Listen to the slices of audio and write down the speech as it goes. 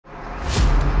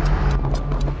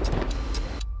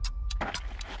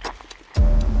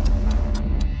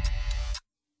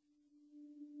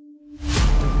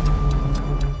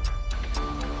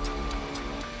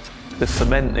The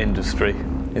cement industry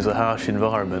is a harsh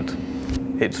environment.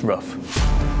 It's rough.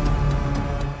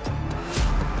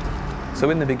 So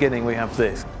in the beginning we have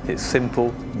this. It's simple,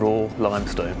 raw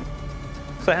limestone.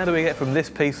 So how do we get from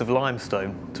this piece of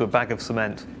limestone to a bag of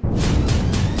cement?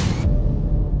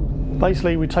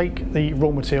 Basically we take the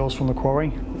raw materials from the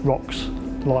quarry, rocks,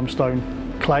 limestone,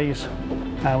 clays,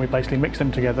 and we basically mix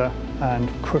them together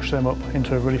and crush them up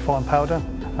into a really fine powder.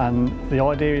 And the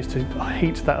idea is to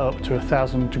heat that up to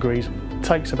 1,000 degrees. It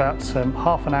takes about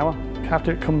half an hour.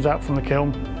 After it comes out from the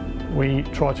kiln, we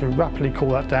try to rapidly cool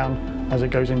that down as it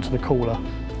goes into the cooler.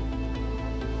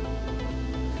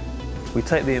 We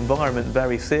take the environment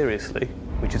very seriously,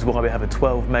 which is why we have a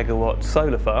 12 megawatt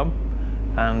solar farm,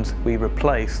 and we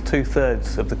replace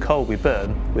 2/3 of the coal we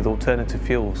burn with alternative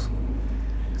fuels.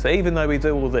 So even though we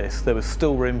do all this, there was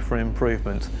still room for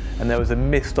improvement, and there was a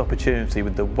missed opportunity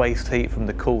with the waste heat from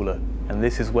the cooler, and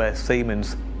this is where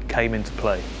Siemens came into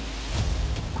play.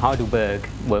 Heidelberg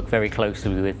worked very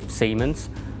closely with Siemens,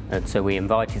 and so we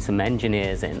invited some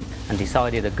engineers in and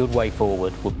decided a good way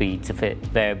forward would be to fit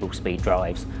variable speed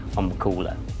drives on the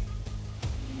cooler.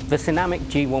 The Dynamic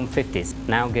G150s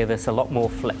now give us a lot more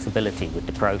flexibility with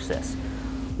the process.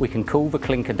 We can cool the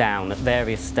clinker down at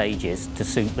various stages to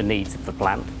suit the needs of the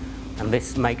plant, and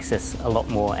this makes us a lot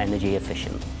more energy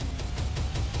efficient.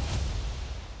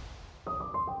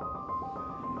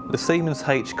 The Siemens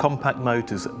H compact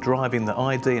motors driving the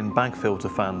ID and bag filter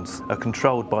fans are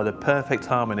controlled by the Perfect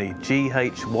Harmony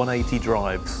GH180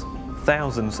 drives.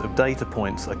 Thousands of data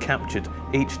points are captured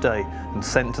each day and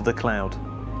sent to the cloud.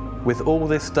 With all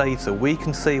this data, we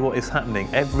can see what is happening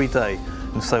every day,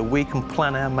 and so we can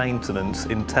plan our maintenance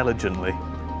intelligently.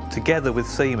 Together with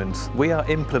Siemens, we are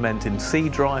implementing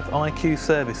C-Drive IQ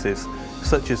services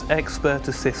such as expert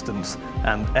assistance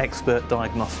and expert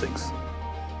diagnostics.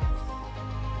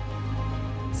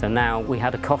 So now we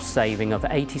had a cost saving of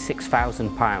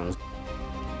 £86,000.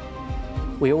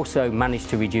 We also managed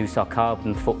to reduce our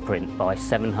carbon footprint by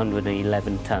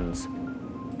 711 tonnes.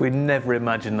 We never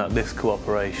imagined that this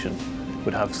cooperation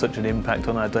would have such an impact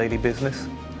on our daily business.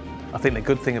 I think the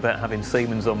good thing about having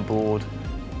Siemens on board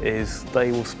is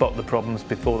they will spot the problems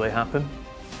before they happen,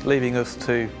 leaving us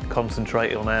to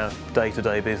concentrate on our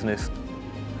day-to-day business.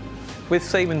 With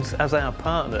Siemens as our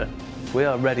partner, we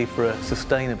are ready for a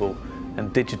sustainable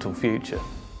and digital future.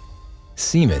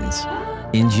 Siemens,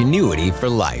 ingenuity for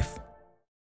life.